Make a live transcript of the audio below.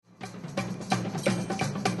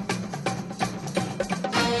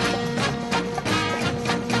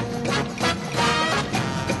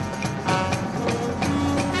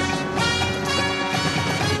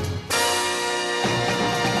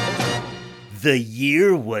The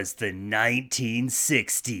year was the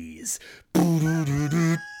 1960s.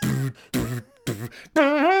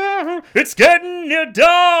 It's getting near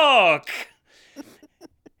dark.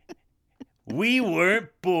 We weren't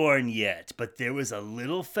born yet, but there was a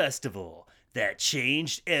little festival that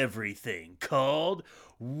changed everything called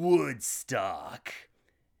Woodstock.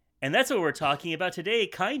 And that's what we're talking about today,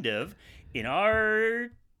 kind of, in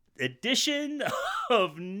our edition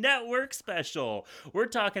of Network Special. We're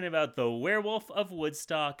talking about The Werewolf of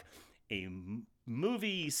Woodstock, a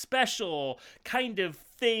movie special kind of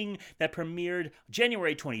thing that premiered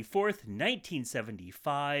January 24th,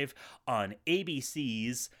 1975 on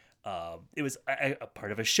ABC's it was a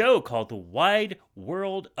part of a show called The Wide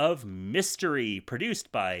World of Mystery,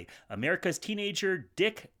 produced by America's teenager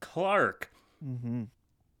Dick Clark. Mm-hmm.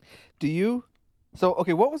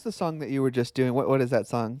 Okay, what was the song that you were just doing? What is that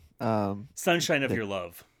song? Sunshine of Your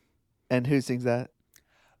Love. And who sings that?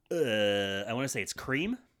 I want to say it's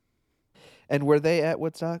Cream. And were they at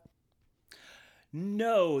Woodstock?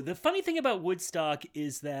 No. The funny thing about Woodstock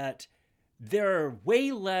is that there are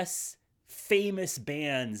way less famous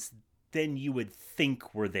bands than you would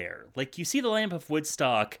think were there. Like, you see the lineup of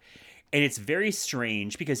Woodstock, and it's very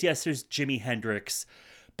strange because, yes, there's Jimi Hendrix,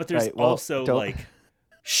 but there's also like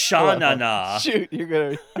Sha Na Na. Shoot,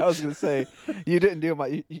 I was gonna say you didn't do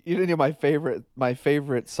my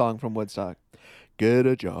favorite song from Woodstock. Get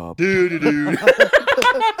a job. Doo-doo-doo.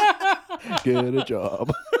 Get a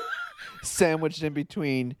job. Sandwiched in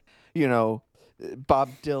between, Bob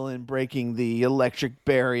Dylan breaking the electric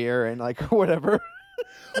barrier and like whatever.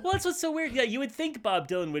 Well, that's what's so weird. Yeah, you would think Bob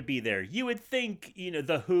Dylan would be there. You would think,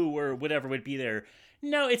 The Who or whatever would be there.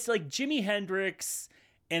 No, it's like Jimi Hendrix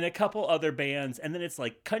and a couple other bands, and then it's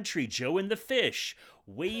like Country Joe and the Fish,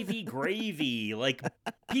 Wavy Gravy, like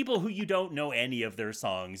people who you don't know any of their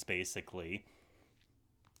songs, basically.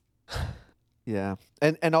 Yeah.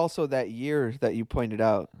 And also that year that you pointed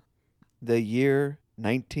out, the year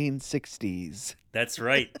 1960s. That's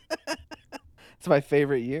right. It's my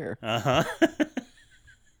favorite year. Uh-huh.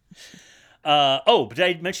 But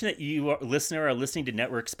did I mention that you, listener, are listening to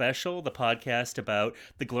Network Special, the podcast about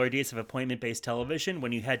the glory days of appointment-based television,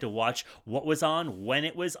 when you had to watch what was on when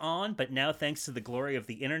it was on, but now thanks to the glory of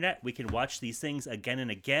the internet, we can watch these things again and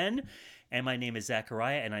again. And my name is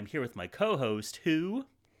Zachariah, and I'm here with my co-host, who?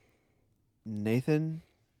 Nathan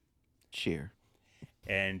Shear.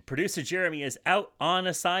 And producer Jeremy is out on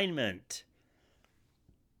assignment.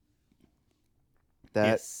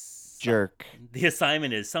 Jerk. The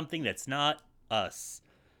assignment is something that's not us.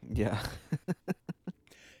 Yeah.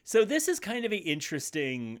 So this is kind of an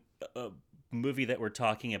interesting movie that we're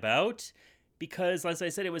talking about because, as I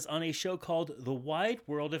said, it was on a show called The Wide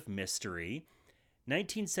World of Mystery,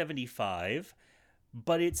 1975,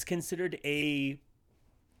 but it's considered a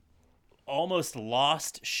almost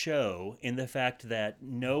lost show in the fact that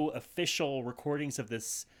no official recordings of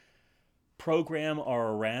this program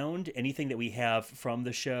are around. Anything that we have from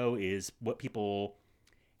the show is what people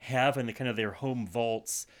have in the kind of their home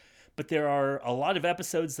vaults, but there are a lot of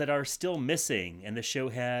episodes that are still missing, and the show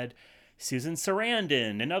had Susan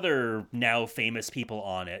Sarandon and other now famous people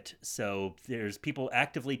on it, so there's people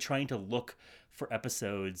actively trying to look for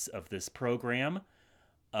episodes of this program.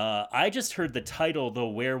 I just heard the title, The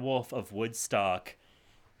Werewolf of Woodstock,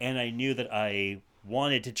 and I knew that I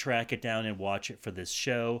wanted to track it down and watch it for this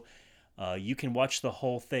show. You can watch the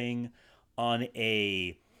whole thing on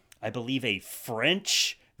I believe a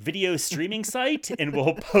French video streaming site, and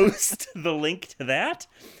we'll post the link to that.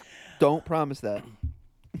 Don't promise that.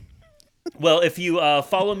 Well, if you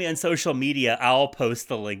follow me on social media, I'll post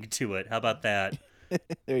the link to it. How about that?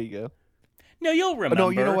 There you go. No, you'll remember.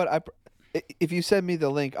 No, you know what? If you send me the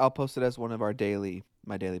link, I'll post it as one of my daily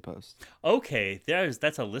posts. Okay,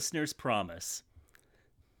 that's a listener's promise.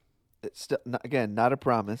 It's still, not a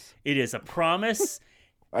promise. It is a promise.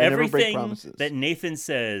 I never break Everything promises. that Nathan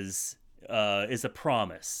says is a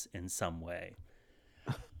promise in some way.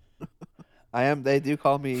 They do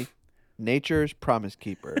call me nature's promise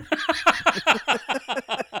keeper.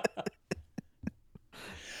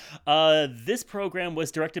 This program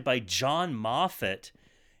was directed by John Moffat.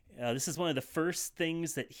 This is one of the first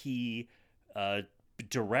things that he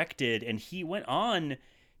directed, and he went on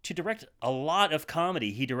to direct a lot of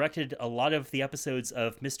comedy. He directed a lot of the episodes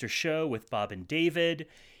of Mr. Show with Bob and David.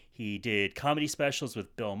 He did comedy specials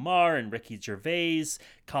with Bill Maher and Ricky Gervais,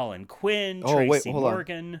 Colin Quinn, Tracy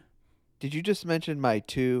Morgan. On. Did you just mention my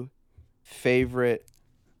two favorite,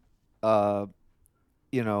 truth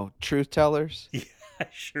tellers? Yeah, I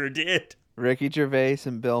sure did. Ricky Gervais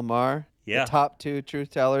and Bill Maher. Yeah. The top two truth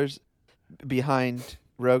tellers behind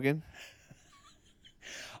Rogan.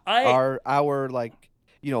 our like,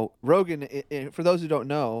 Rogan, for those who don't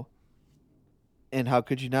know, and how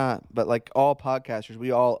could you not, but like all podcasters,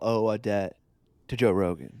 we all owe a debt to Joe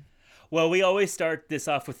Rogan. Well, we always start this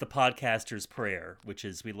off with the podcaster's prayer, which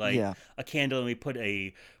is we light Yeah. a candle and we put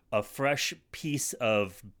a fresh piece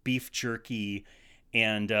of beef jerky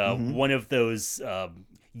and one of those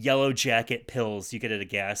yellow jacket pills you get at a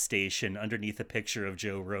gas station underneath a picture of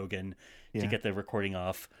Joe Rogan to get the recording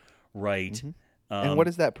off right. And what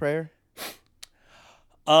is that prayer?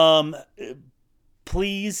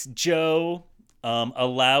 Please, Joe,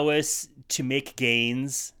 allow us to make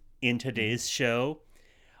gains in today's show.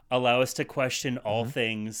 Allow us to question all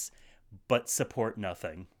things, but support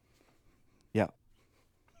nothing. Yeah.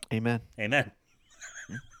 Amen. Amen.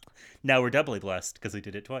 Now we're doubly blessed because we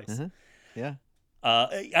did it twice. Yeah.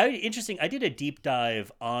 Interesting. I did a deep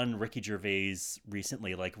dive on Ricky Gervais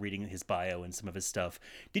recently, like reading his bio and some of his stuff.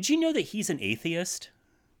 Did you know that he's an atheist?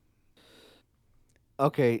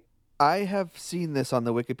 Okay. I have seen this on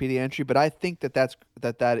the Wikipedia entry, but I think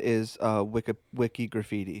that is wiki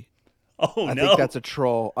graffiti. Oh, I no. think that's a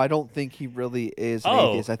troll. I don't think he really is an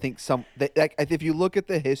atheist. I think if you look at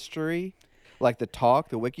the history, like the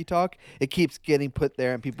wiki talk, it keeps getting put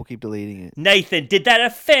there and people keep deleting it. Nathan, did that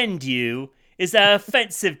offend you? Is that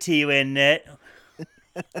offensive to you, isn't it?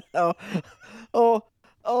 Oh.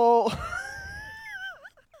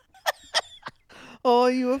 Oh,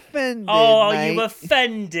 you offended, Oh, mate. you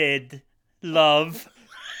offended, love.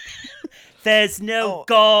 There's no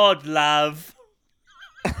God, love.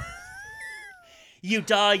 You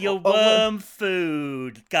die your worm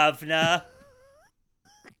food, governor.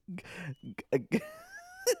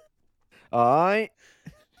 Alright.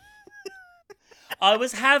 I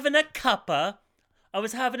was having a cuppa. I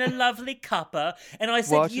was having a lovely cuppa, and I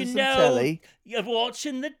said, Watching some telly. you're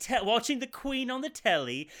watching the Queen on the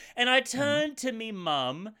telly, and I turned to me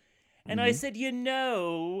mum, and I said,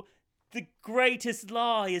 the greatest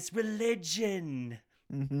lie is religion.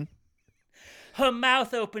 Mm-hmm. Her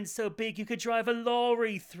mouth opened so big you could drive a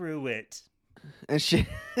lorry through it. And she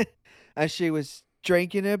was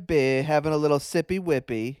drinking a beer, having a little sippy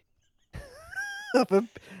whippy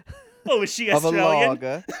Oh, is she of a Australian?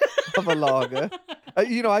 lager.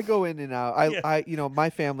 I go in and out. My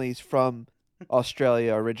family's from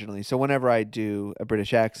Australia originally, so whenever I do a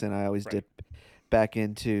British accent, I always dip back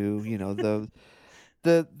into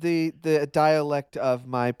the dialect of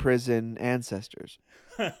my prison ancestors.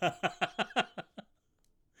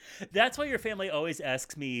 That's why your family always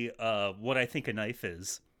asks me what I think a knife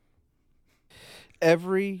is.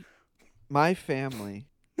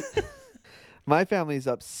 My family's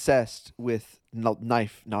obsessed with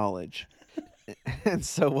knife knowledge, and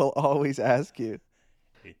so we'll always ask you.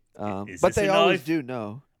 But they always do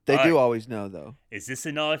know. They do always know, though. Is this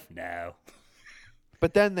a knife? No.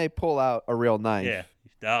 But then they pull out a real knife. Yeah,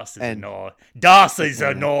 Das is a knife. Das is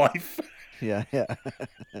a knife. Yeah.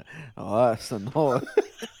 Oh, that's a knife.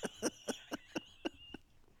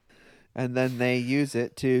 And then they use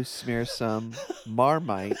it to smear some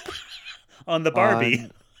Marmite on the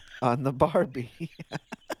Barbie. On the Barbie.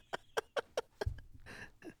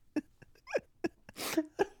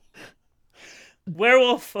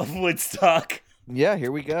 Werewolf of Woodstock. Yeah,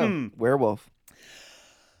 here we go. Werewolf.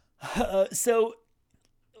 So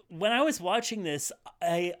when I was watching this,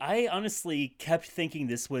 I honestly kept thinking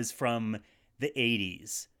this was from the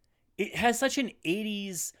 80s. It has such an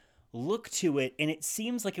 80s look to it, and it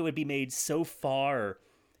seems like it would be made so far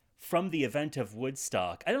from the event of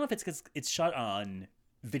Woodstock. I don't know if it's because it's shot on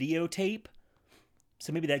videotape,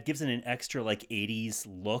 so maybe that gives it an extra like 80s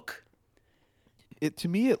look. To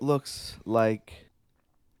me it looks like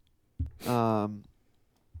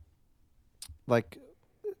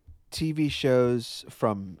TV shows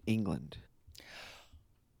from England.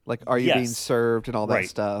 Like Are You Being Served and all that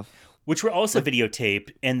stuff. Which were also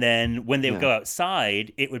videotaped, and then when they would go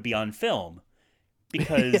outside, it would be on film.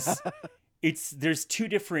 Because there's two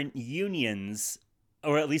different unions,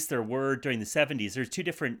 or at least there were during the 70s. There's two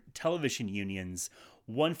different television unions,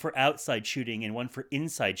 one for outside shooting and one for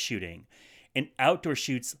inside shooting. And outdoor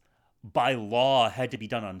shoots, by law, had to be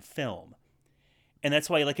done on film. And that's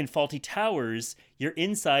why, like in Faulty Towers, you're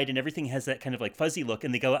inside and everything has that kind of like fuzzy look,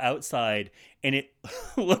 and they go outside and it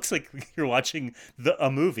looks like you're watching a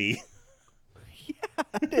movie. Yeah,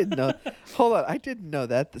 I didn't know. Hold on, I didn't know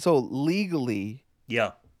that. So legally,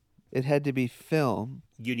 it had to be film.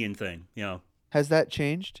 Union thing, Has that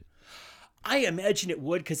changed? I imagine it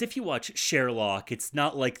would, because if you watch Sherlock, it's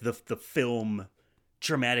not like the film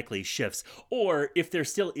dramatically shifts. Or if there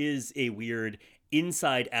still is a weird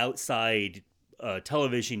inside-outside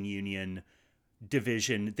television union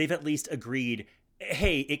division, they've at least agreed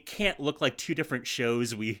hey, it can't look like two different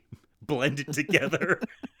shows we blended together.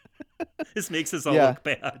 This makes us all Yeah. look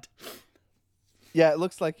bad. Yeah, it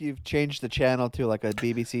looks like you've changed the channel to like a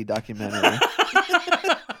BBC documentary.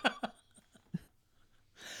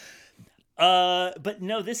 But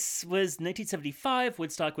no, this was 1975.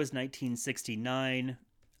 Woodstock was 1969.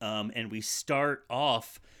 And we start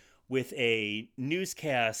off with a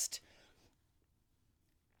newscast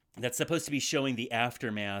that's supposed to be showing the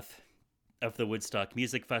aftermath of the Woodstock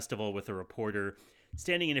Music Festival, with a reporter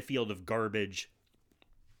standing in a field of garbage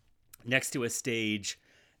next to a stage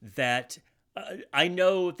that I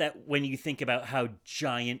know that when you think about how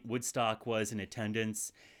giant Woodstock was in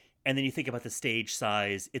attendance, and then you think about the stage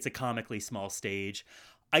size, it's a comically small stage.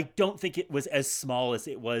 I don't think it was as small as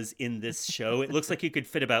it was in this show. It looks like you could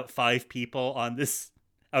fit about 5 people on this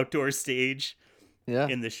outdoor stage Yeah.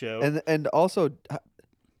 in the show. And also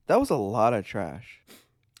that was a lot of trash.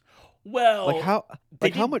 Well,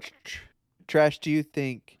 how much trash do you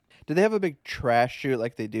think? Do they have a big trash chute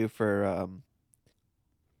like they do for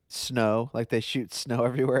snow? Like they shoot snow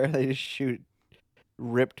everywhere? They just shoot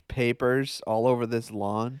ripped papers all over this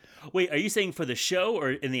lawn? Wait, are you saying for the show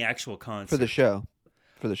or in the actual concert? For the show.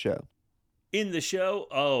 For the show. In the show?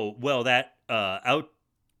 Oh, well, that no,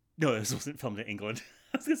 this wasn't filmed in England.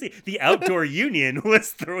 I was going to say the Outdoor Union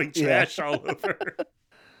was throwing trash all over.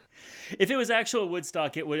 If it was actual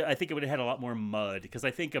Woodstock, I think it would have had a lot more mud, because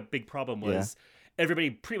I think a big problem was everybody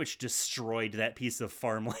pretty much destroyed that piece of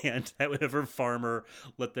farmland that whatever farmer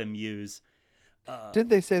let them use. Didn't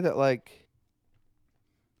they say that, like,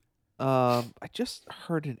 I just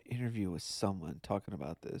heard an interview with someone talking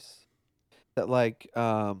about this, that like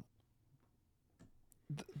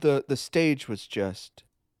the stage was just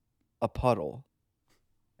a puddle,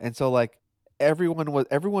 and so like everyone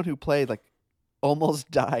who played like almost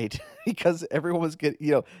died because everyone was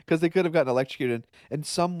because they could have gotten electrocuted, and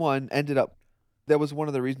someone ended up, that was one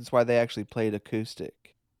of the reasons why they actually played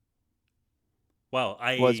acoustic. Wow,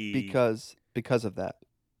 was because of that.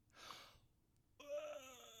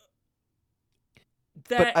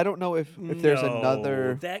 But I don't know if there's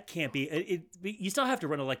another. That can't be. You still have to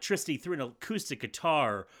run electricity through an acoustic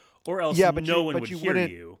guitar, or else no one would hear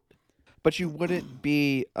you. But you wouldn't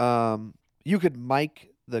be. You could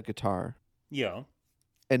mic the guitar. Yeah.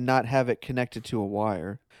 And not have it connected to a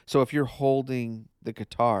wire. So if you're holding the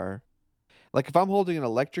guitar, like if I'm holding an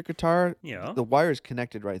electric guitar, the wire is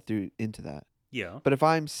connected right through into that. Yeah. But if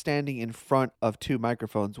I'm standing in front of 2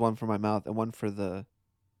 microphones, one for my mouth and one for the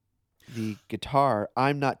guitar,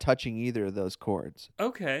 I'm not touching either of those cords.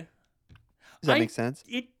 Okay. Does that make sense?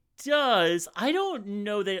 It does. I don't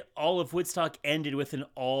know that all of Woodstock ended with an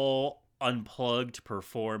all unplugged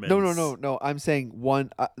performance. No. I'm saying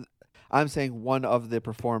one of the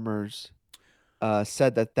performers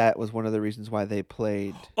said that was one of the reasons why they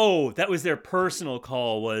played. Oh, that was their personal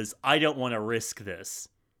call, was, I don't want to risk this.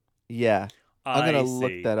 Yeah. I'm going to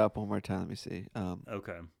look that up one more time. Let me see.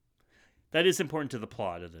 Okay. That is important to the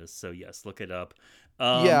plot of this, so yes, look it up.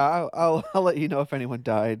 Yeah, I'll let you know if anyone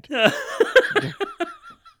died.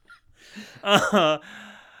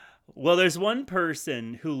 Well, there's one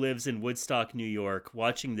person who lives in Woodstock, New York,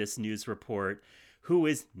 watching this news report, who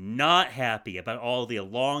is not happy about all the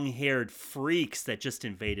long-haired freaks that just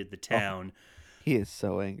invaded the town. He is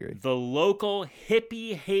so angry. The local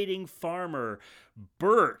hippie-hating farmer,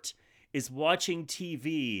 Bert, is watching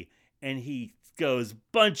TV, and he goes,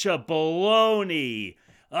 bunch of baloney.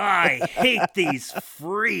 I hate these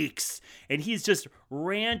freaks. And he's just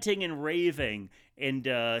ranting and raving. And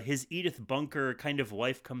his Edith Bunker kind of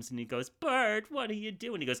wife comes in and he goes, Bert, what are you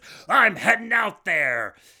doing? He goes, I'm heading out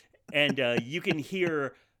there. And you can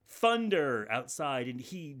hear thunder outside.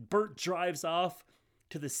 And Bert drives off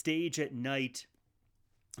to the stage at night.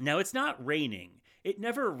 Now, it's not raining. It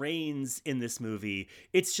never rains in this movie.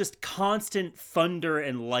 It's just constant thunder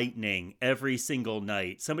and lightning every single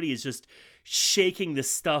night. Somebody is just shaking the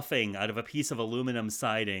stuffing out of a piece of aluminum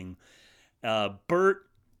siding. Bert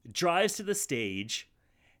drives to the stage.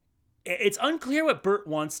 It's unclear what Bert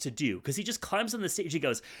wants to do, because he just climbs on the stage. He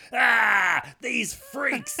goes, these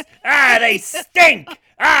freaks. They stink.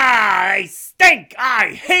 They stink.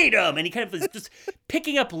 I hate them. And he kind of is just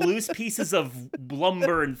picking up loose pieces of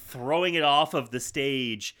lumber and throwing it off of the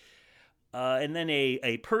stage. And then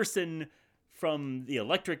a person from the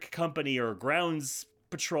electric company or grounds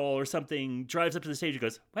patrol or something drives up to the stage and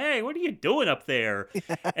goes, hey, what are you doing up there?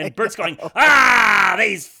 And Bert's going,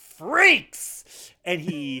 these freaks. And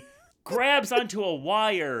he grabs onto a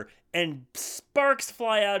wire and sparks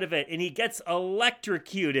fly out of it, and he gets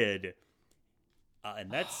electrocuted.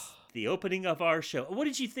 And that's the opening of our show. What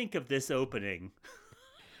did you think of this opening?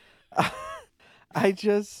 I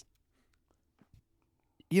just,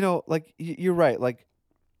 like you're right. Like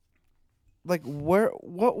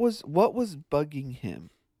what was bugging him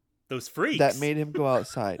Those that freaks, made him go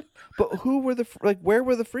outside? But who were where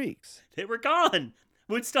were the freaks? they were gone.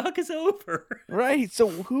 Woodstock is over. Right. So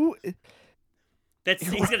who?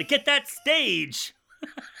 He's gonna get that stage.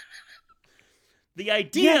 The Yeah.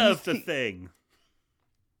 idea of the thing.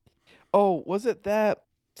 Oh, was it that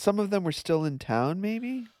some of them were still in town?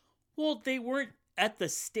 Maybe. Well, they weren't at the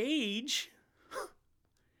stage.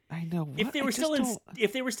 I know. If they were still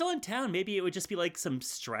in town, maybe it would just be like some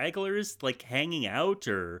stragglers like hanging out,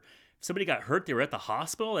 or if somebody got hurt, they were at the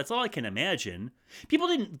hospital. That's all I can imagine. People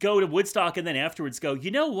didn't go to Woodstock and then afterwards go,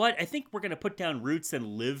 you know what? I think we're gonna put down roots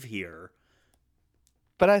and live here.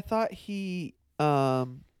 But I thought he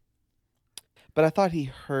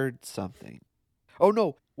heard something. Oh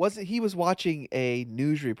no, he was watching a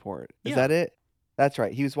news report. Is Yeah. that it? That's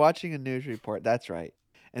right. He was watching a news report. That's right.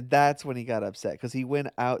 And that's when he got upset because he went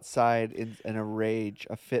outside in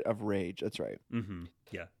a fit of rage. That's right. Mm-hmm.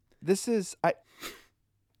 Yeah. This is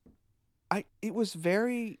it was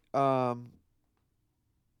very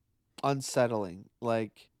unsettling.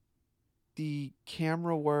 Like the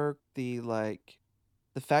camera work, the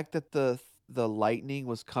fact that the lightning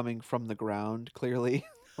was coming from the ground clearly.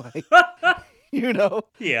 Like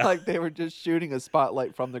Yeah. like they were just shooting a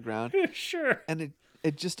spotlight from the ground. Sure. And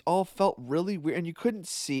it just all felt really weird, and you couldn't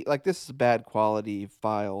see, like, this is a bad quality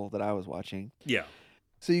file that I was watching. Yeah.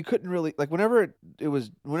 So you couldn't really, like, whenever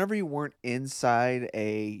you weren't inside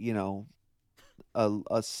a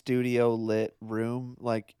studio lit room,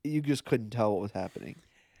 like, you just couldn't tell what was happening.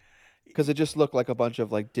 Because it just looked like a bunch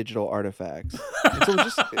of like digital artifacts. And so it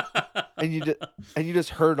was just and you just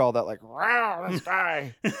heard all that, like, wow, this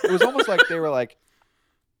guy. It was almost like they were like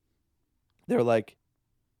if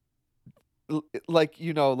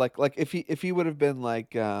he would have been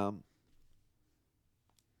like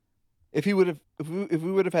if we would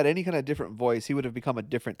have had any kind of different voice, he would have become a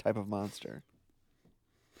different type of monster.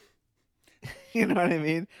 You know what I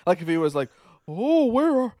mean? Like if he was like, oh,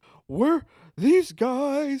 where these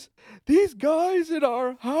guys in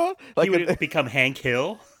our like He would have become Hank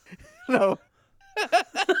Hill. no.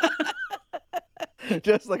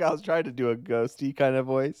 Just like I was trying to do a ghosty kind of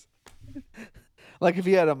voice. Like if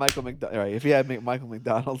he had Michael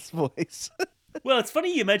McDonald's voice. Well, it's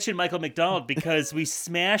funny you mentioned Michael McDonald because we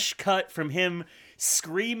smash cut from him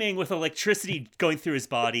screaming with electricity going through his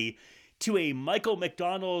body to a Michael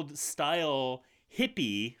McDonald style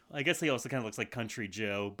hippie. I guess he also kind of looks like Country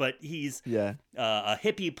Joe, but he's a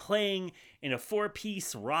hippie playing in a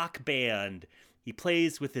 4-piece rock band. He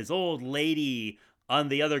plays with his old lady on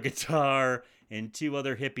the other guitar and 2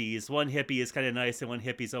 other hippies. One hippie is kind of nice and one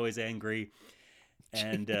hippie's always angry.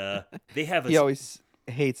 And they have he always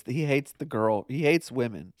hates the girl. He hates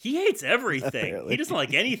women. He hates everything. Apparently. He doesn't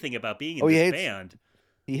like anything about being in this band.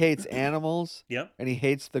 He hates animals. Yep. And he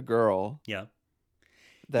hates the girl. Yeah.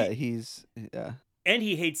 That And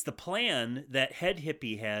he hates the plan that Head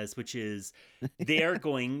Hippie has, which is they are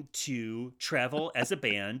going to travel as a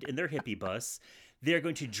band in their hippie bus. They're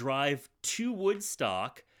going to drive to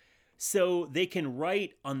Woodstock so they can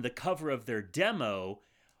write on the cover of their demo,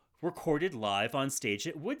 recorded live on stage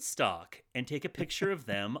at Woodstock, and take a picture of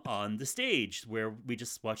them on the stage where we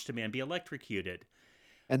just watched a man be electrocuted.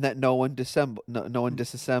 And that no one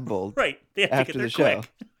disassembled. Right. They have after to get there the show. quick.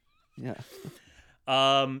 Yeah.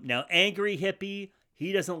 Now, Angry Hippie,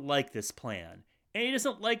 he doesn't like this plan. And he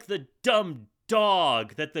doesn't like the dumb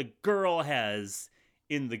dog that the girl has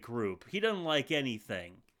in the group. He doesn't like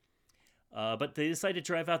anything. But they decide to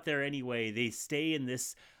drive out there anyway. They stay in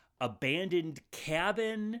this abandoned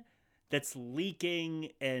cabin that's leaking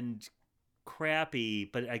and crappy,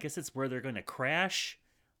 but I guess it's where they're going to crash.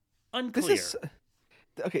 Unclear.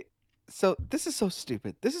 Okay, so this is so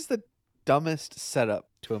stupid. This is the dumbest setup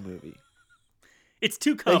to a movie. It's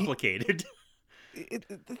too complicated.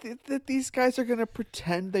 That these guys are going to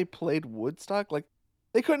pretend they played Woodstock? Like,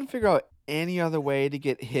 they couldn't figure out any other way to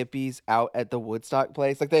get hippies out at the Woodstock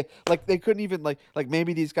place. Like they couldn't even like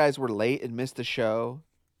maybe these guys were late and missed the show.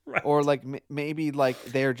 Right. Or like maybe like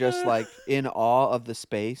they're just like in awe of the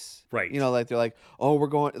space, right? You know, like they're like, oh, we're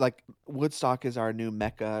going, like Woodstock is our new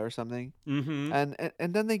Mecca or something. Mm-hmm.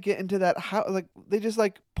 And then they get into that how like they just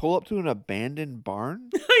like pull up to an abandoned barn.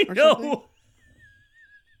 I know.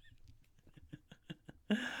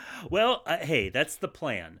 Well, hey, that's the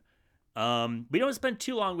bandaged We don't spend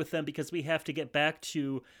too long with them because we have to get back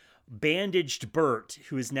to bandaged Bert,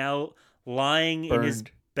 who is now lying in his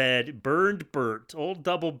bed, burned Bert, old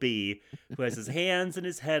Double B, who has his hands and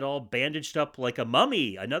his head all bandaged up like a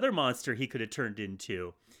mummy, another monster he could have turned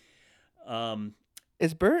into.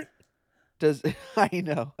 Is Bert? Does I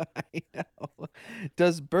know? I know.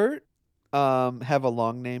 Does Bert have a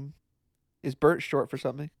long name? Is Bert short for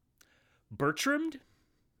something? Bertrammed?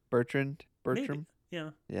 Bertrand? Maybe. Bertram? Yeah.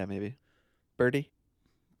 Yeah, maybe. Bertie?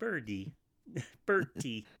 Birdie.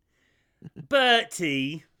 Bertie.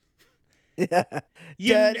 Bertie. Yeah.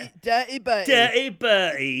 You Dirty Bertie. Dirty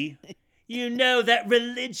Bertie. You know that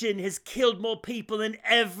religion has killed more people than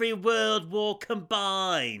every world war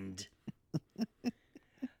combined.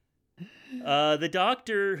 The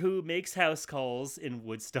doctor who makes house calls in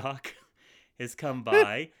Woodstock has come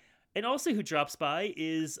by. And also who drops by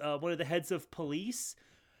is one of the heads of police.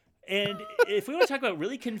 And if we want to talk about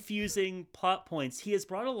really confusing plot points, he has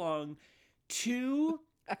brought along 2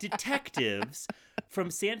 detectives from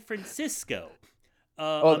San Francisco.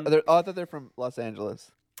 I thought they're from Los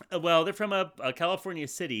Angeles. Well, they're from a California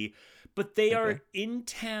city, but they are in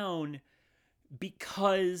town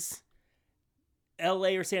because LA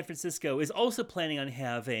or San Francisco is also planning on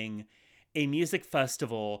having a music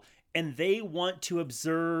festival, and they want to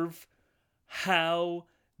observe how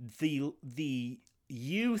the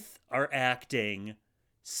youth are acting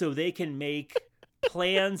so they can make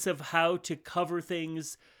plans of how to cover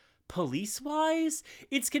things police-wise.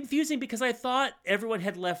 It's confusing because I thought everyone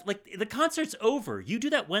had left. Like, the concert's over. You do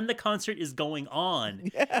that when the concert is going on.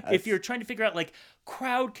 Yes. If you're trying to figure out, like,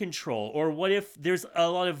 crowd control, or what if there's a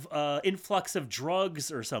lot of influx of drugs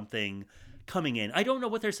or something coming in. I don't know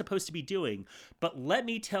what they're supposed to be doing, but let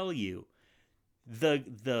me tell you,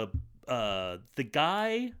 the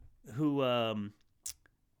guy who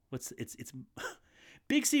it's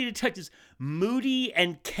Big City Detectives, Moody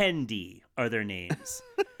and Kendi are their names.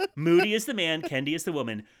 Moody is the man, Kendi is the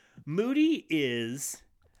woman. Moody is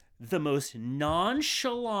the most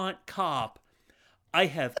nonchalant cop I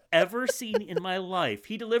have ever seen in my life.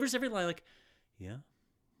 He delivers every line like, yeah,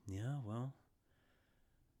 well,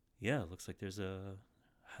 yeah, it looks like there's a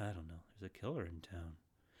killer in town.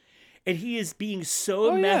 And he is being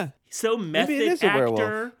so method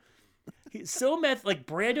actor. He's so like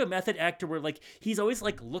Brando method actor, where like he's always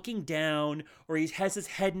like looking down, or he has his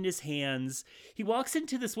head in his hands. He walks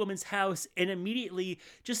into this woman's house and immediately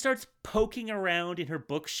just starts poking around in her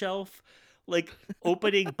bookshelf, like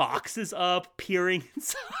opening boxes up, peering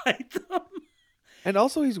inside them. And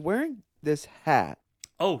also, he's wearing this hat.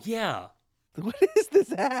 Oh yeah, what is this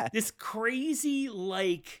hat? This crazy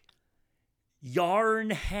like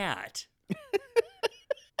yarn hat,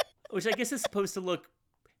 which I guess is supposed to look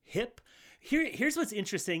hip. Here's what's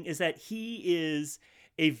interesting is that he is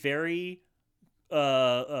a very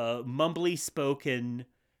mumbly spoken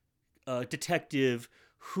detective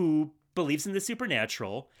who believes in the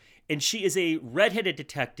supernatural, and she is a redheaded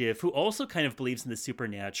detective who also kind of believes in the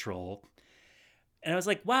supernatural. And I was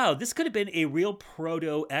like, wow, this could have been a real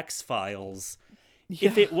proto X-Files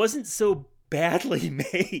if it wasn't so badly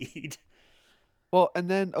made. Well, and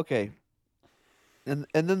then and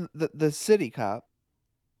then the city cop.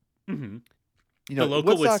 Mm-hmm. You know, the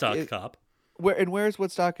local Woodstock cop. Where's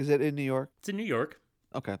Woodstock? Is it in New York? It's in New York.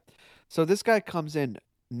 Okay. So this guy comes in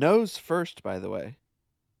nose first, by the way.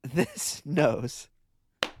 This nose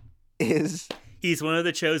is... He's one of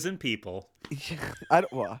the chosen people. I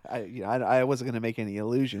wasn't going to make any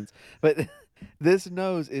illusions, but this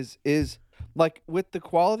nose is like, with the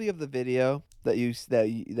quality of the video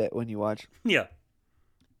that when you watch. Yeah.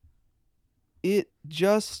 It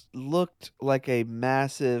just looked like a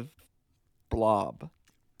massive blob.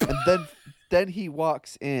 And then he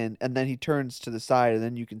walks in, and then he turns to the side, and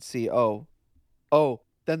then you can see, then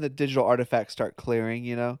the digital artifacts start clearing,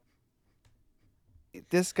 you know?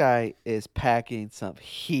 This guy is packing some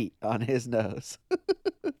heat on his nose.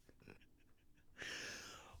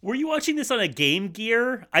 Were you watching this on a Game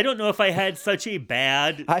Gear? I don't know if I had such a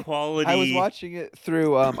bad quality. I was watching it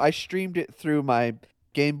through, I streamed it through my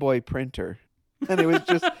Game Boy printer. And it was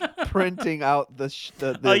just printing out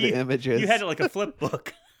the images. You had it like a flip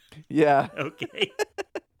book. Yeah. Okay.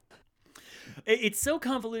 It's so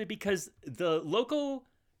convoluted because the local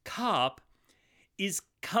cop is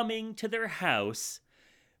coming to their house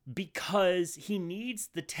because he needs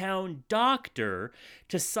the town doctor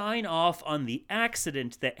to sign off on the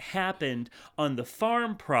accident that happened on the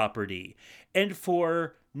farm property. And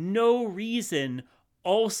for no reason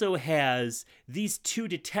also has these 2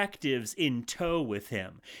 detectives in tow with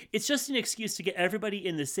him. It's just an excuse to get everybody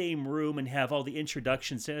in the same room and have all the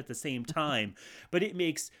introductions done at the same time. But it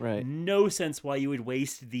makes no sense why you would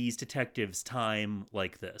waste these detectives' time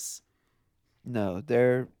like this. No,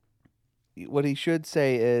 what he should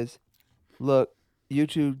say is, look, you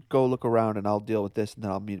two go look around and I'll deal with this, and then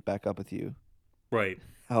I'll meet back up with you. Right.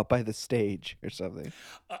 out by the stage or something.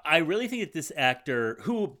 I really think that this actor,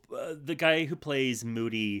 the guy who plays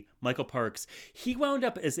Moody, Michael Parks, he wound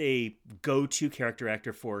up as a go-to character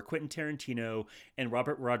actor for Quentin Tarantino and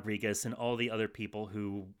Robert Rodriguez and all the other people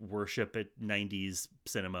who worship at 90s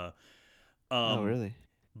cinema. Oh, really?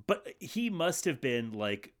 But he must have been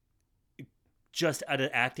like just at an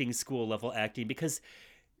acting school level acting, because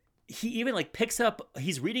he even like picks up,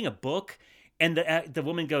 he's reading a book, and the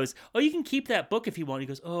woman goes, "Oh, you can keep that book if you want." He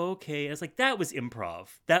goes, "Oh, okay." I was like, that was improv.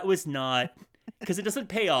 That was not, because it doesn't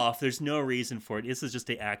pay off. There's no reason for it. This is just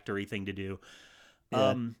a actory thing to do.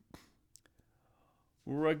 Yeah.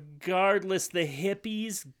 Regardless, the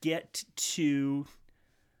hippies get to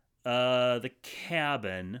the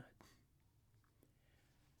cabin.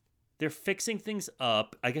 They're fixing things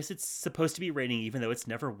up. I guess it's supposed to be raining, even though it's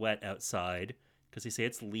never wet outside, because they say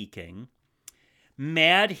it's leaking.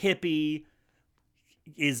 Mad hippie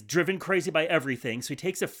is driven crazy by everything, so he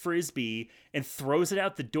takes a frisbee and throws it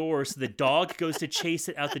out the door, so the dog goes to chase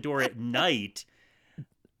it out the door at night.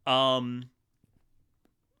 I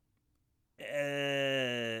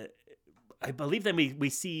believe then we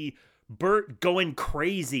see Bert going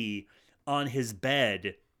crazy on his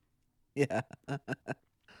bed. Yeah.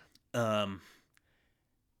 And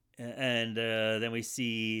then we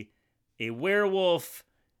see a werewolf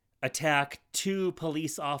attack 2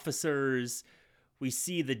 police officers. We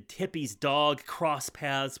see the hippie's dog cross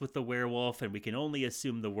paths with the werewolf, and we can only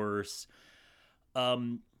assume the worst.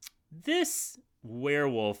 This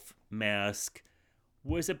werewolf mask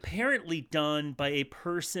was apparently done by a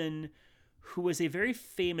person who was a very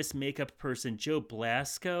famous makeup person, Joe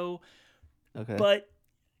Blasco. Okay. But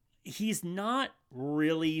he's not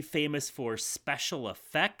really famous for special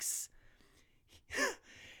effects.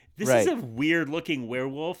 This is a weird looking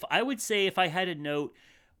werewolf. I would say, if I had a note,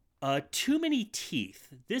 too many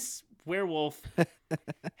teeth. This werewolf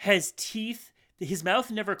has teeth. His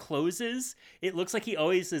mouth never closes. It looks like he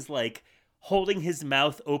always is like holding his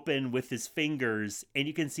mouth open with his fingers, and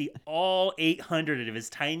you can see all 800 of his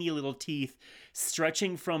tiny little teeth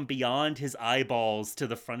stretching from beyond his eyeballs to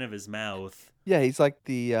the front of his mouth. Yeah, he's like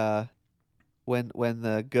the when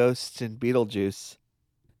the ghosts in Beetlejuice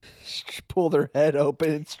pull their head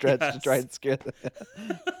open and stretch to try and scare them.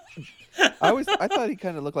 I thought he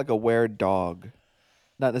kind of looked like a were-dog,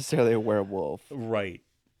 not necessarily a werewolf. Right.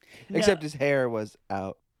 Except his hair was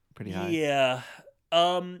out pretty high. Yeah.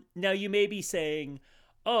 Now you may be saying,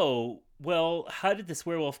 "Oh, well, how did this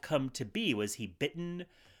werewolf come to be? Was he bitten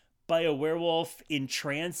by a werewolf in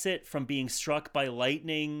transit from being struck by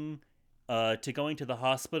lightning to going to the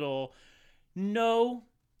hospital?" No,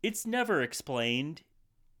 it's never explained.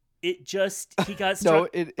 It just, he got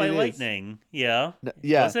struck by lightning. Yeah. No,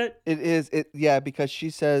 yeah. Was it? It is. Because she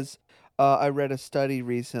says, I read a study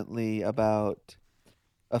recently about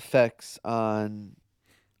effects on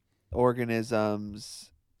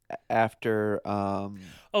organisms after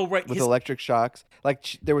with electric shocks.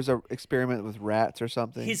 Like there was an experiment with rats or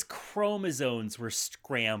something. His chromosomes were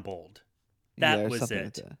scrambled. That was it.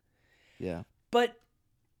 Like that. Yeah. But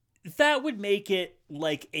that would make it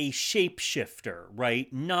like a shapeshifter,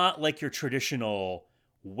 right? Not like your traditional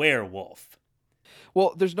werewolf.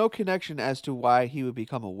 Well, there's no connection as to why he would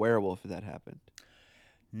become a werewolf if that happened.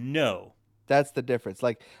 No. That's the difference.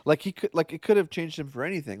 Like he could, like it could have changed him for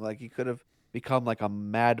anything. Like he could have become like a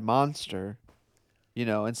mad monster.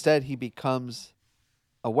 Instead he becomes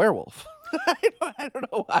a werewolf. I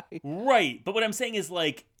don't know why. Right. But what I'm saying is,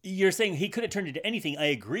 like, you're saying he could have turned into anything. I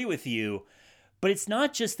agree with you. But it's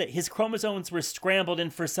not just that his chromosomes were scrambled,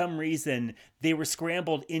 and for some reason they were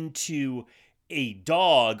scrambled into a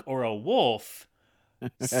dog or a wolf.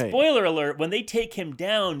 Right. Spoiler alert, when they take him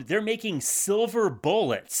down, they're making silver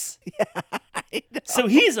bullets. Yeah, I know. So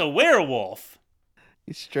he's a werewolf.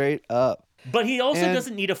 He's straight up. But he also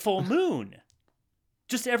doesn't need a full moon.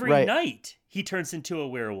 Just every night he turns into a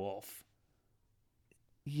werewolf.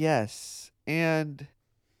 Yes. And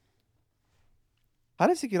how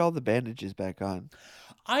does he get all the bandages back on?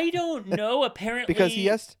 I don't know. Apparently, because he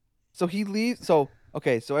has. So he leaves. So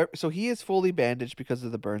he is fully bandaged because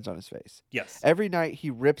of the burns on his face. Yes. Every night he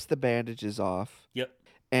rips the bandages off. Yep.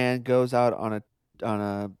 And goes out on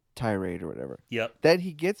a tirade or whatever. Yep. Then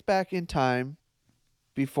he gets back in time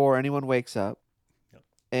before anyone wakes up. Yep.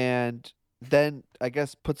 And then I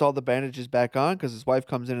guess puts all the bandages back on because his wife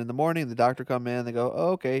comes in the morning. The doctor come in. They go,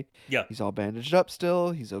 "Oh, okay. Yeah. He's all bandaged up still.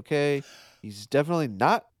 He's okay. He's definitely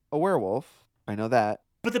not a werewolf. I know that."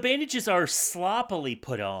 But the bandages are sloppily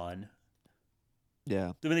put on.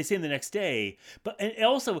 Yeah. When they see him the next day. And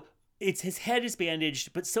also, it's his head is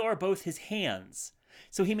bandaged, but so are both his hands.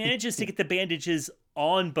 So he manages to get the bandages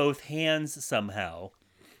on both hands somehow.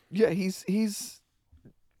 Yeah, he's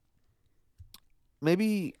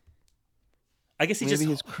maybe I guess he just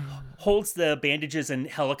maybe his holds the bandages and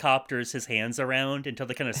helicopters his hands around until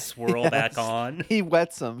they kind of swirl back yes, on. he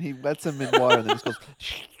wets him. He wets him in water, and then just goes.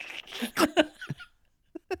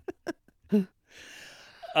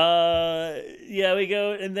 Yeah, we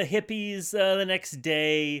go, and the hippies the next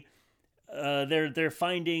day, they're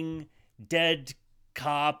finding dead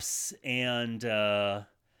cops, and the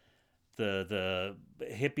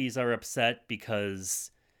hippies are upset because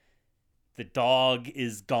the dog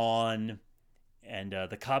is gone, and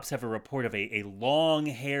the cops have a report of a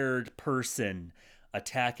long-haired person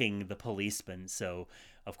attacking the policeman. So,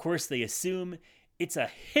 of course, they assume it's a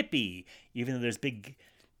hippie, even though there's big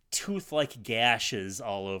tooth-like gashes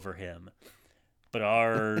all over him. But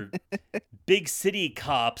our big city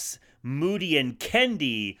cops, Moody and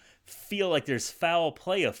Kendi, feel like there's foul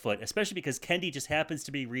play afoot, especially because Kendi just happens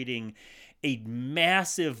to be reading a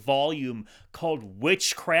massive volume called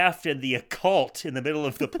Witchcraft and the Occult in the middle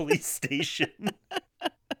of the police station.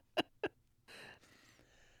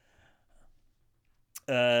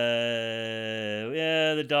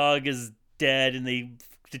 Yeah, the dog is dead, and the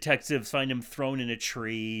detectives find him thrown in a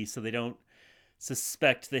tree, so they don't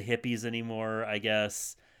suspect the hippies anymore, I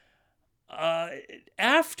guess.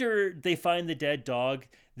 After they find the dead dog,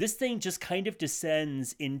 this thing just kind of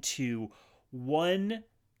descends into one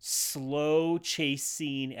slow chase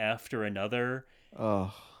scene after another.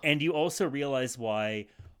 Oh, And you also realize why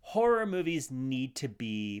horror movies need to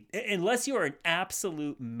be, unless you are an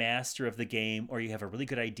absolute master of the game or you have a really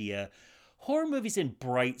good idea, horror movies in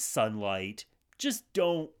bright sunlight just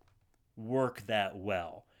don't work that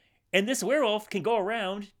well. And this werewolf can go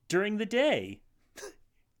around during the day.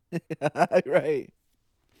 right.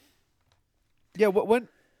 Yeah. What? When?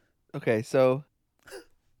 Okay, so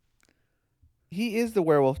he is the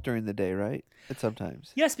werewolf during the day, right? At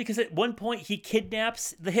sometimes. Yes, because at one point he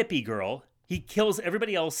kidnaps the hippie girl. He kills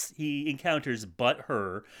everybody else he encounters but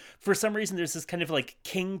her. For some reason, there's this kind of like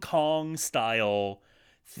King Kong style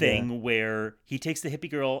thing where he takes the hippie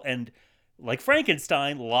girl and, like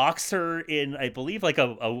Frankenstein, locks her in, I believe, like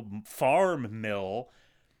a farm mill.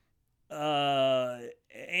 And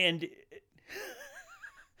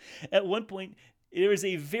at one point, there was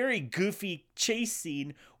a very goofy chase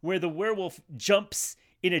scene where the werewolf jumps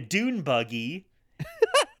in a dune buggy.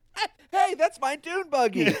 Hey, that's my dune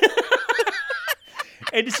buggy.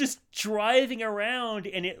 And it's just driving around,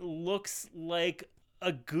 and it looks like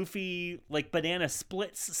a goofy, like Banana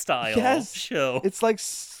Splits style show. It's like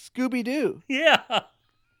Scooby Doo. Yeah.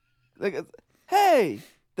 Like, hey,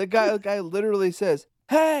 the guy literally says,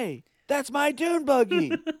 "Hey, that's my dune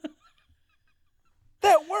buggy."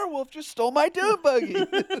 That werewolf just stole my dune buggy.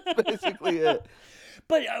 That's basically it.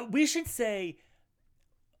 But we should say,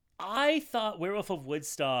 I thought Werewolf of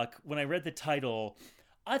Woodstock, when I read the title,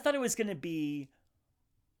 I thought it was going to be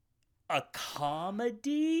a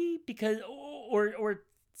comedy because or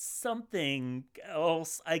something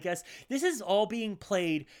else, I guess. This is all being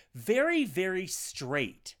played very, very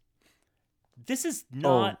straight. This is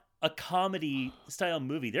not a comedy style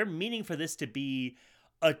movie. They're meaning for this to be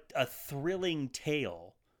a thrilling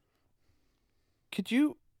tale.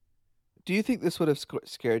 Do you think this would have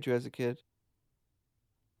scared you as a kid?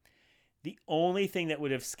 The only thing that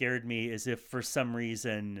would have scared me is if for some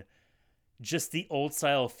reason just the old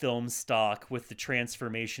style film stock with the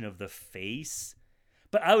transformation of the face.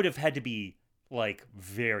 But I would have had to be like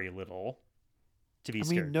very little to be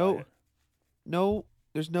scared by it.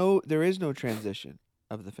 There is no transition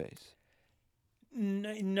of the face.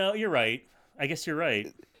 No, you're right. I guess you're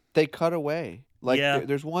right. They cut away. Like Yeah.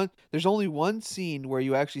 there's only one scene where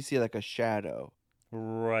you actually see like a shadow.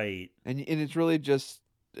 Right. And it's really just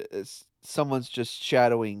someone's just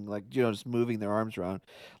shadowing, like, just moving their arms around.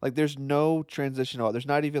 Like there's no transition at all. There's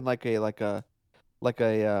not even like a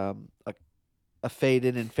fade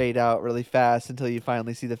in and fade out really fast until you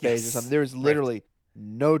finally see the face or something. There's literally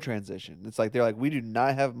no transition. It's like they're like, we do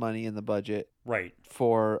not have money in the budget Right.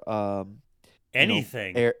 for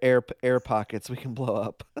anything. Air pockets we can blow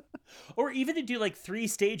up. Or even to do like 3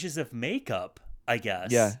 stages of makeup, I guess.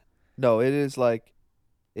 Yeah. No, it is like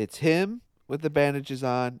it's him with the bandages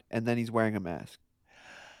on, and then he's wearing a mask.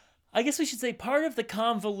 I guess we should say part of the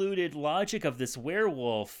convoluted logic of this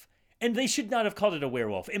werewolf, and they should not have called it a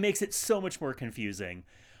werewolf. It makes it so much more confusing.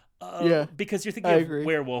 Because you're thinking of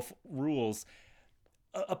werewolf rules.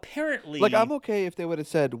 Apparently, like, I'm okay if they would have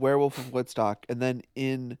said Werewolf of Woodstock, and then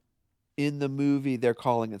in the movie they're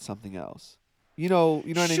calling it something else. You know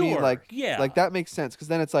what I mean? Like, yeah. Like that makes sense because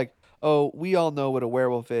then it's like, oh, we all know what a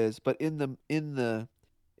werewolf is, but in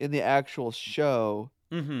the actual show,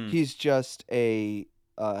 Mm-hmm. he's just a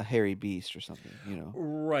a hairy beast or something, you know.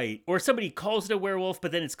 Right. Or somebody calls it a werewolf,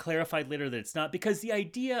 but then it's clarified later that it's not, because the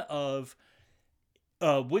idea of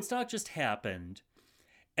Woodstock just happened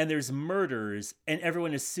and there's murders, and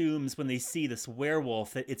everyone assumes when they see this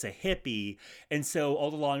werewolf that it's a hippie, and so all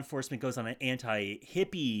the law enforcement goes on an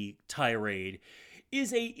anti-hippie tirade,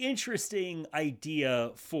 is a interesting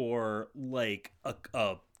idea for like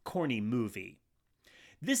a corny movie.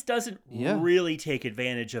 This doesn't really take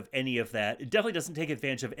advantage of any of that. It definitely doesn't take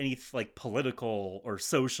advantage of any like political or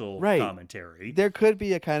social commentary. There could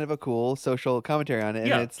be a kind of a cool social commentary on it,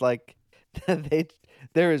 and it's like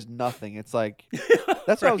there is nothing. It's like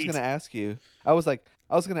that's what I was going to ask you. I was going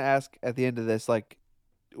to ask at the end of this, like,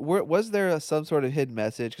 was there some sort of hidden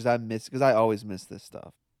message? Because I always miss this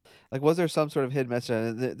stuff. Like, was there some sort of hidden message?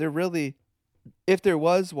 And there really, if there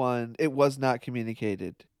was one, it was not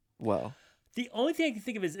communicated well. The only thing I can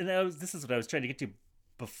think of is, this is what I was trying to get to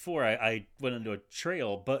before I went into a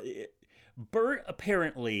trail, but Bert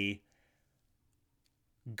apparently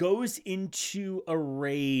goes into a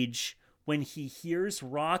rage when he hears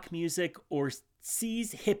rock music or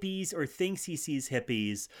sees hippies or thinks he sees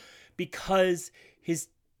hippies, because his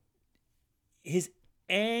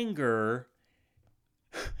anger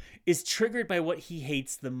is triggered by what he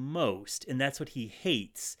hates the most, and that's what he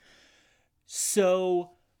hates.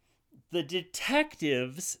 So the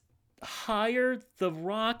detectives hire the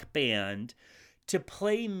rock band to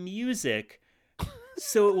play music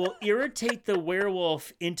so it will irritate the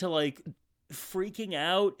werewolf into like freaking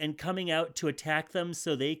out and coming out to attack them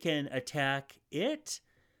so they can attack it.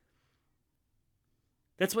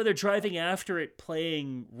 That's why they're driving after it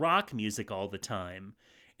playing rock music all the time.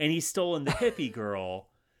 And he's stolen the hippie girl.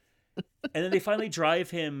 And then they finally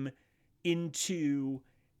drive him into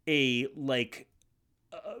a like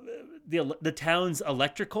the town's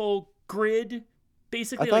electrical grid,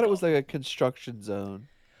 basically. I thought it was like a construction zone.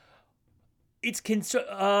 It's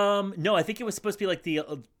no, I think it was supposed to be like the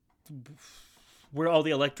where all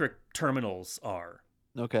the electric terminals are.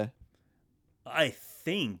 Okay. I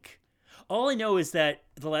think. All I know is that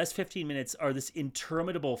the last 15 minutes are this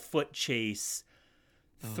interminable foot chase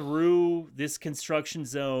through this construction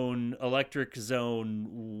zone, electric zone,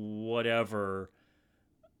 whatever.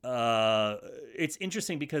 It's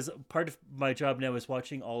interesting because part of my job now is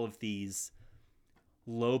watching all of these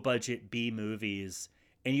low budget B movies,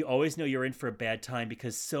 and you always know you're in for a bad time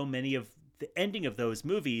because so many of the ending of those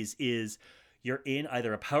movies is you're in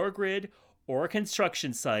either a power grid or a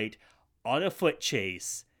construction site on a foot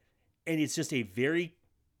chase, and it's just a very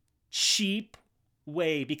cheap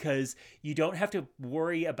way because you don't have to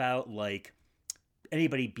worry about like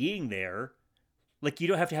anybody being there. Like you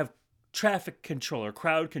don't have to have traffic control or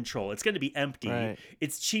crowd control. It's going to be empty. Right.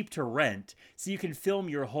 It's cheap to rent, so you can film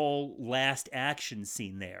your whole last action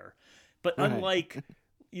scene there. But unlike,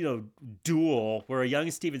 Duel, where a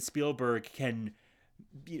young Steven Spielberg can,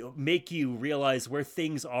 make you realize where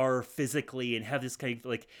things are physically and have this kind of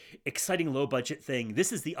like exciting low budget thing,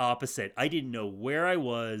 this is the opposite. I didn't know where I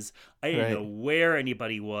was. I didn't know where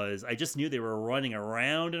anybody was. I just knew they were running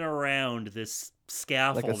around and around this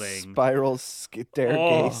scaffolding, like a spiral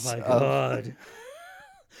staircase. Oh my god.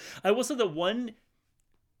 I will say the one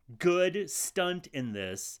good stunt in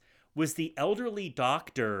this was the elderly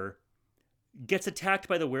doctor gets attacked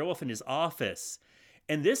by the werewolf in his office,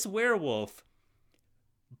 and this werewolf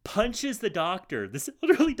punches the doctor, this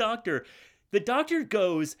elderly doctor. The doctor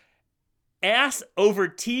goes ass over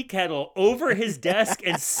tea kettle over his desk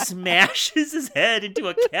and smashes his head into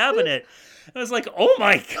a cabinet. I was like, oh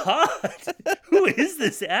my God, who is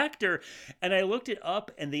this actor? And I looked it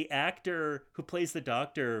up, and the actor who plays the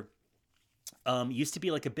doctor used to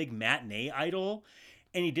be like a big matinee idol.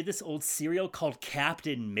 And he did this old serial called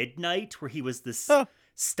Captain Midnight, where he was this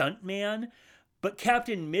stunt man. But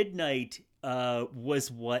Captain Midnight was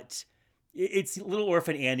what... It's Little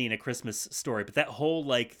Orphan Annie in A Christmas Story, but that whole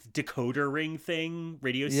like decoder ring thing,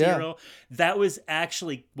 radio serial, that was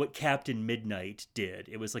actually what Captain Midnight did.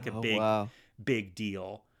 It was like a big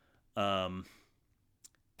deal.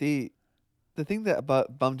 The thing that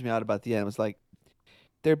bummed me out about the end was like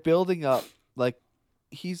they're building up, like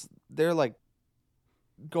they're like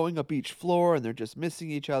going up each floor and they're just missing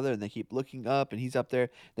each other and they keep looking up and he's up there.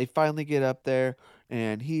 They finally get up there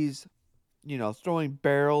and he's throwing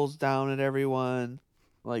barrels down at everyone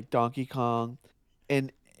like Donkey Kong,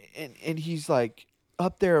 and he's like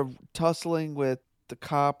up there tussling with the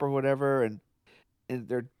cop or whatever, and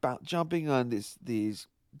they're jumping on these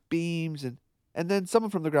beams, and then someone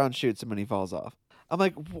from the ground shoots him and he falls off. I'm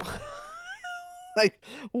like, like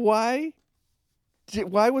why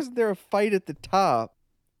wasn't there a fight at the top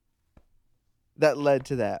that led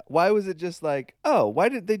to that? Why was it just like, oh, why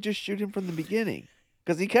did they just shoot him from the beginning?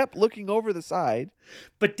 Because he kept looking over the side.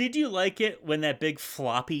 But did you like it when that big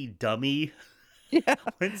floppy dummy Yeah,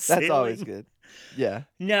 went that's always sailing? good. Yeah.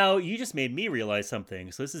 Now, you just made me realize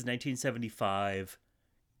something. So this is 1975.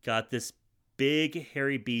 Got this big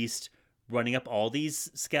hairy beast running up all these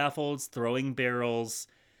scaffolds, throwing barrels.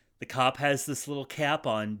 The cop has this little cap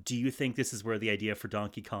on. Do you think this is where the idea for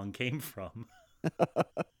Donkey Kong came from?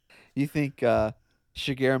 You think Shigeru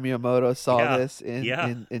Miyamoto saw Yeah, this in, yeah,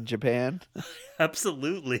 in, in Japan?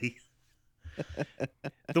 absolutely.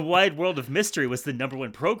 The Wide World of Mystery was the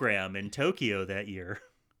 #1 program in Tokyo that year.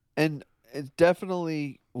 And it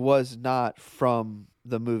definitely was not from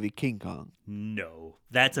the movie King Kong. No,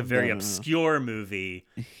 that's a No, very no, no. obscure movie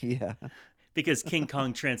Yeah. because King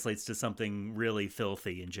Kong translates to something really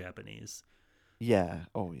filthy in Japanese. Yeah.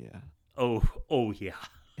 Oh, yeah. Oh, oh yeah.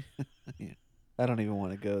 Yeah. I don't even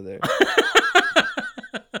want to go there.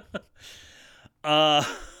 uh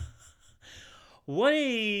What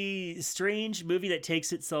a strange movie that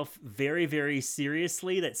takes itself very, very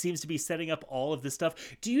seriously, that seems to be setting up all of this stuff.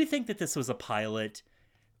 Do you think that this was a pilot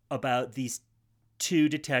about these two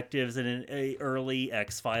detectives and an early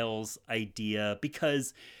X-Files idea?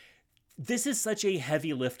 Because this is such a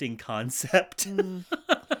heavy lifting concept. Mm,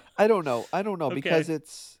 I don't know. I don't know Okay.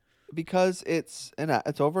 because it's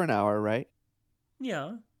over an hour, right?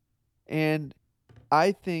 Yeah. And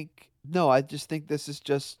I think no, I just think this is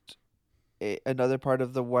just another part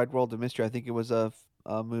of the Wide World of Mystery. I think it was a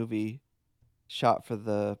movie shot for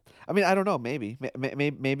the. I mean, I don't know. Maybe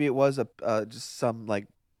it was a just some like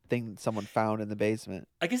thing someone found in the basement.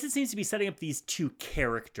 I guess it seems to be setting up these two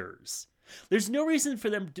characters. There's no reason for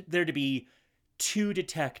there to be two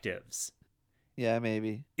detectives. Yeah,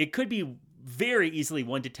 maybe. It could be very easily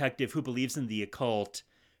one detective who believes in the occult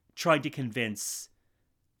trying to convince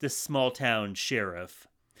the small town sheriff.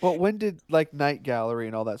 Well, when did like Night Gallery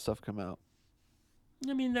and all that stuff come out?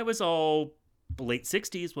 I mean, that was all late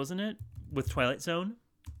 60s, wasn't it? With Twilight Zone?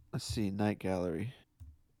 Let's see, Night Gallery.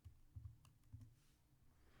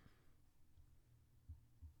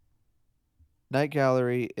 Night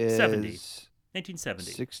Gallery 70. is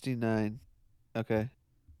 1970. 69. Okay.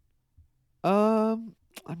 I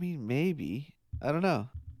mean, maybe. I don't know.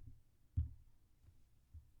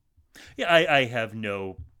 Yeah, I have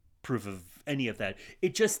no proof of any of that.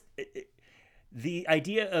 The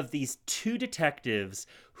idea of these two detectives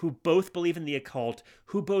who both believe in the occult,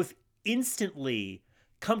 who both instantly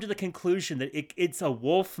come to the conclusion that it's a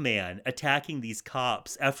wolf man attacking these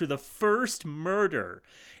cops after the first murder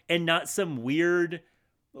and not some weird,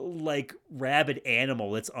 like, rabid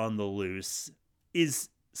animal that's on the loose is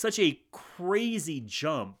such a crazy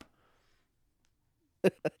jump.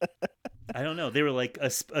 I don't know. They were like a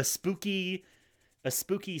spooky,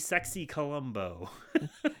 sexy Columbo.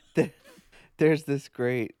 There's this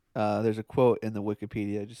great there's a quote in the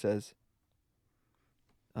Wikipedia. It just says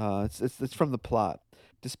it's from the plot.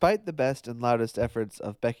 Despite the best and loudest efforts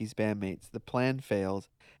of Becky's bandmates, the plan fails,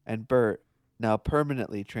 and Bert, now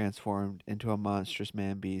permanently transformed into a monstrous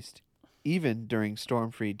man-beast, even during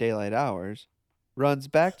storm-free daylight hours, runs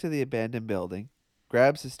back to the abandoned building,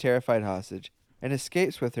 grabs his terrified hostage, and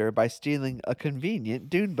escapes with her by stealing a convenient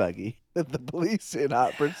dune buggy with the police in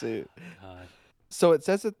hot pursuit. God. So it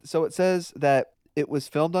says that it was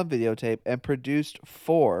filmed on videotape and produced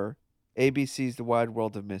for ABC's The Wide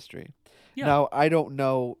World of Mystery. Yeah, Now, I don't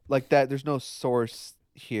know like that there's no source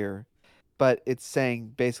here, but it's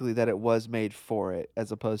saying basically that it was made for it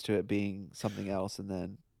as opposed to it being something else and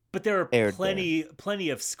then but there are aired there. plenty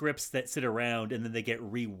of scripts that sit around and then they get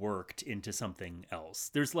reworked into something else.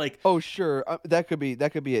 There's like Oh, sure. That could be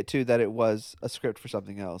it too, that it was a script for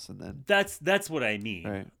something else and then that's what I all mean.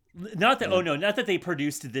 right. Not that Yeah. not that they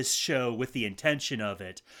produced this show with the intention of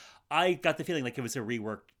it. I got the feeling like it was a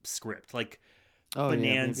reworked script, like Oh, yeah, maybe.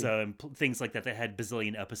 Bonanza and things like that that had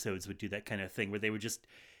bazillion episodes would do that kind of thing where they would just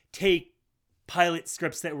take pilot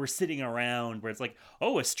scripts that were sitting around where it's like,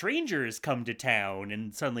 oh, a stranger has come to town,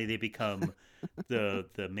 and suddenly they become the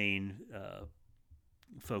main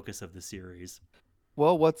focus of the series.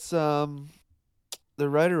 Well, what's the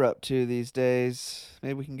writer up to these days?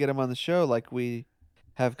 Maybe we can get him on the show like we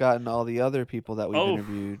have gotten all the other people that we've Oh,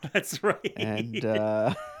 interviewed. that's And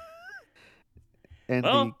right. and the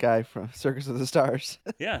Well, guy from Circus of the Stars.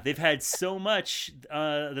 yeah, they've had so much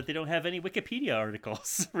that they don't have any Wikipedia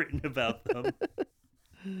articles written about them.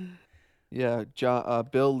 Yeah,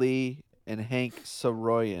 Bill Lee and Hank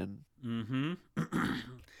Soroyan. Mm-hmm.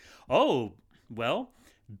 Oh, well,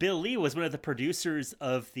 Bill Lee was one of the producers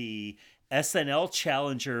of the SNL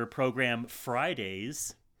Challenger program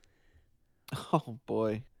Fridays. Oh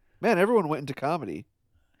boy. Man, everyone went into comedy.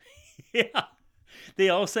 Yeah. They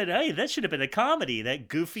all said, hey, that should have been a comedy, that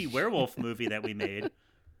goofy werewolf movie that we made.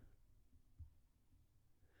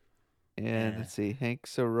 And Eh. let's see, Hank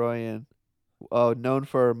Soroyan. Oh, known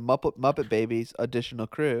for Muppet Babies additional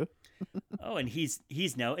crew. Oh, and he's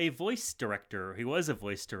now a voice director. He was a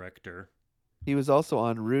voice director. He was also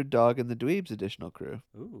on Rude Dog and the Dweebs additional crew.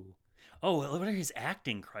 Ooh. Oh, what are his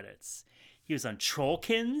acting credits? He was on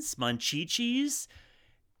Trollkins, Monchichis,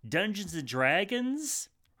 Dungeons and Dragons,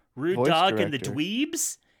 Rude Voice Dog and the director.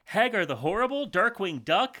 Dweebs, Hagar the Horrible, Darkwing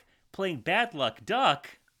Duck, playing Bad Luck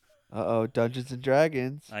Duck. Uh-oh, Dungeons and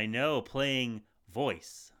Dragons. I know, playing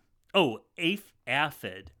voice. Oh,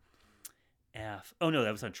 Aphid. Oh no,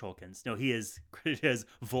 that was on Trollkins. No, he is credited as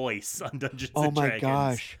voice on Dungeons Oh and my Dragons.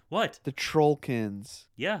 gosh. What? The Trollkins.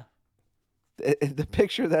 Yeah. The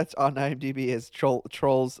picture that's on IMDb is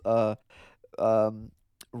trolls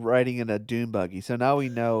riding in a dune buggy. So now we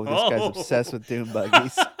know this guy's obsessed with dune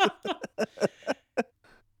buggies.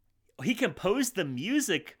 He composed the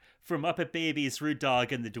music for Muppet Babies, Rude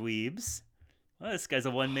Dog, and the Dweebs. Well, this guy's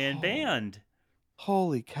a one-man band.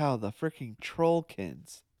 Holy cow, the freaking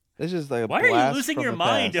Trollkins. This is like a Why are you blast losing from your the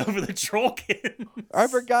mind past. over the Trollkins? I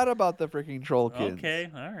forgot about the freaking Trollkins.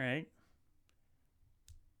 Okay, all right.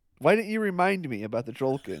 Why didn't you remind me about the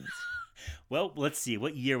Trollkins? Well, let's see.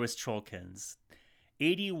 What year was Trollkins?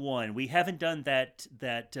 81. We haven't done that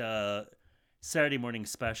Saturday morning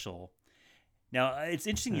special. Now, it's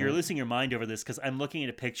interesting you're losing your mind over this because I'm looking at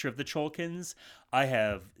a picture of the Trollkins. I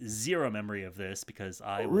have zero memory of this because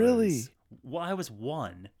I Really? I was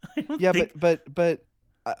one. I don't Yeah, think... but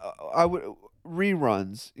I would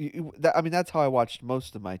reruns. I mean, that's how I watched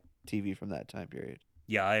most of my TV from that time period.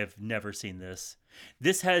 Yeah, I have never seen this.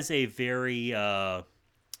 This has a very, you know,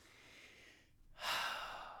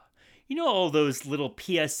 all those little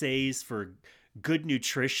PSAs for good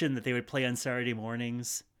nutrition that they would play on Saturday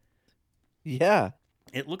mornings? Yeah.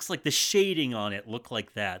 It looks like the shading on it looked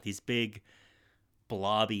like that. These big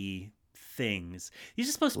blobby things. These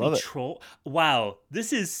are supposed to Love be it. troll. Wow,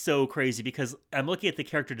 this is so crazy because I'm looking at the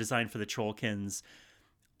character design for the Trollkins.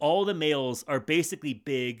 All the males are basically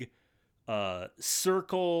big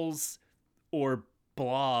circles or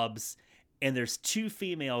blobs, and there's two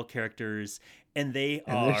female characters, and they're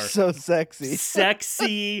so sexy.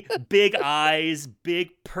 sexy, big eyes,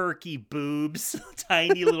 big perky boobs,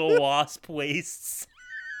 tiny little wasp waists.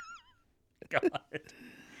 God.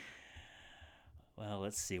 Well,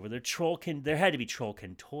 let's see. Were there Trollkin? There had to be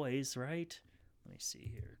Trollkin toys, right? Let me see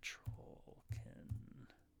here. Trollkins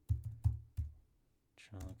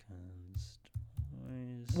toys.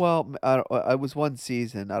 Well, I was one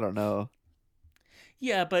season. I don't know.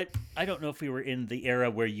 Yeah, but I don't know if we were in the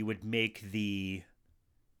era where you would make the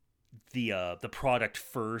product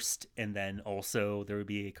first, and then also there would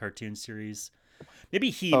be a cartoon series. Maybe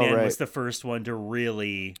He-Man right. was the first one to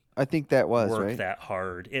really I think that was work right. that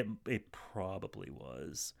hard. It probably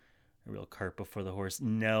was a real cart before the horse.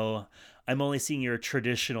 No, I'm only seeing your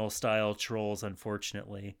traditional style trolls,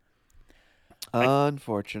 unfortunately.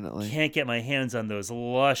 Unfortunately. Can't get my hands on those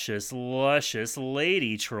luscious, luscious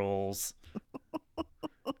lady trolls.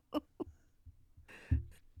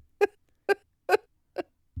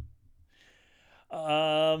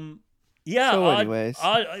 Yeah.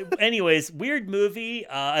 So anyways, weird movie.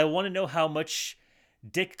 I want to know how much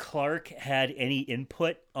Dick Clark had any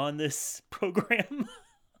input on this program.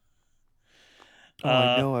 Oh,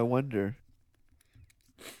 I know. I wonder.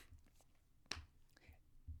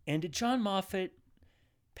 And did John Moffat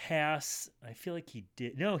pass? I feel like he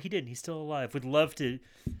did. No, he didn't. He's still alive. Would love to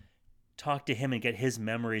talk to him and get his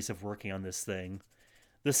memories of working on this thing.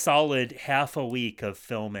 The solid half a week of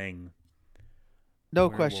filming. No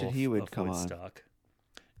question he Werewolf would of come on. Woodstock.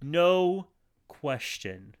 No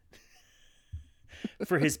question.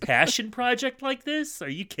 For his passion project like this? Are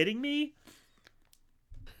you kidding me?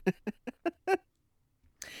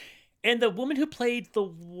 And the woman who played the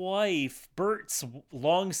wife, Bert's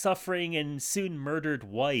long-suffering and soon murdered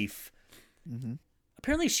wife, Mm-hmm.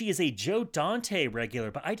 apparently she is a Joe Dante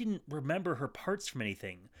regular, but I didn't remember her parts from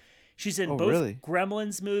anything. She's in both really?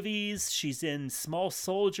 Gremlins movies. She's in Small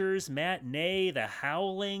Soldiers, Matinee, The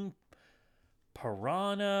Howling,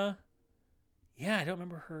 Piranha. Yeah, I don't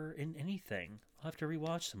remember her in anything. I'll have to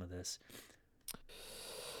rewatch some of this.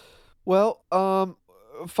 Well,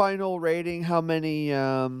 final rating. How many?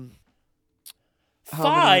 How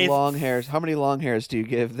 5. many long hairs? How many long hairs do you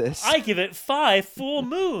give this? I give it 5 full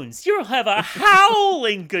moons. You'll have a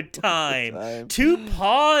howling good time. 2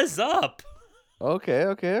 paws up.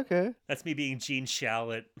 Okay. That's me being Gene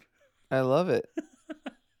Shalit. I love it.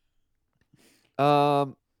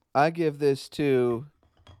 I give this to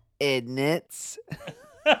Idnits.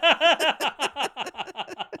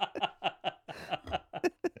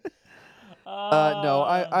 No,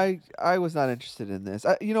 I was not interested in this.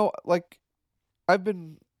 Like I've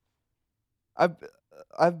been I've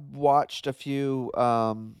I've watched a few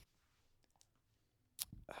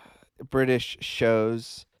British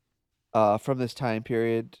shows from this time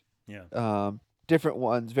period. Yeah. Different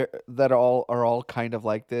ones that are all kind of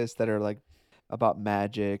like this, that are like about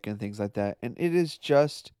magic and things like that. And it is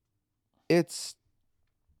just it's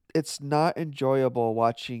not enjoyable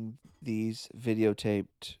watching these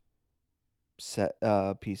videotaped set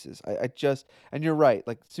pieces. I just, and you're right,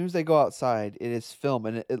 like as soon as they go outside, it is film,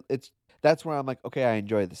 and it's that's where I'm like, okay, I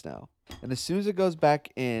enjoy this now. And as soon as it goes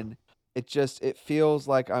back in, it feels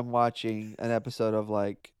like I'm watching an episode of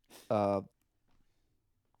like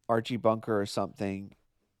Archie Bunker or something,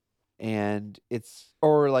 and it's,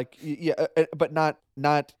 or like, but not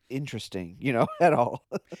interesting, at all.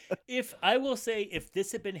 If I will say, if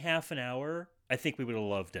this had been half an hour, I think we would have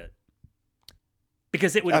loved it.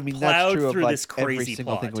 Because it would I have mean, that's plowed true of through like this every crazy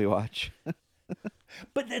single plot. thing we watch.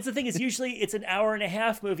 But that's the thing, is usually it's an hour and a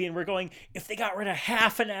half movie, and we're going, if they got rid of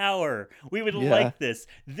half an hour, we would Yeah. like this.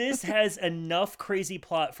 This has enough crazy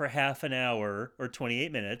plot for half an hour or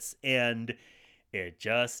 28 minutes, and it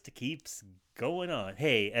just keeps going on.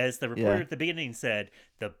 Hey, as the reporter Yeah. at the beginning said,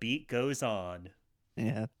 the beat goes on.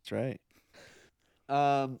 Yeah, that's right.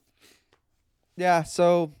 Yeah,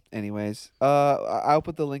 so anyways, I'll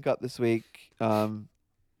put the link up this week.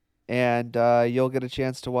 And you'll get a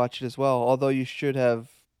chance to watch it as well, although you should have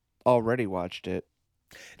already watched it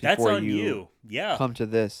That's before on you. Yeah. come to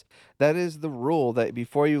this. That is the rule, that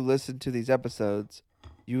before you listen to these episodes,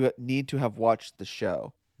 you need to have watched the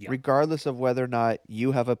show, Yeah. regardless of whether or not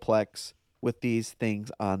you have a Plex with these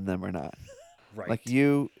things on them or not. Right. Like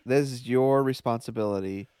this is your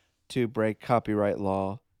responsibility to break copyright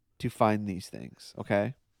law to find these things,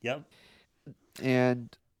 okay? Yep.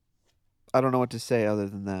 And I don't know what to say other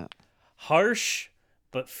than that. Harsh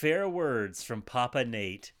but fair words from Papa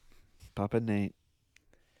Nate. Papa Nate.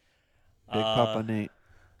 Big Papa Nate.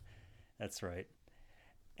 That's right.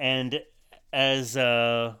 And as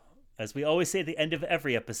we always say at the end of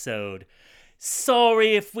every episode,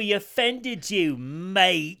 sorry if we offended you,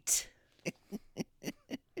 mate.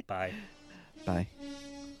 Bye. Bye.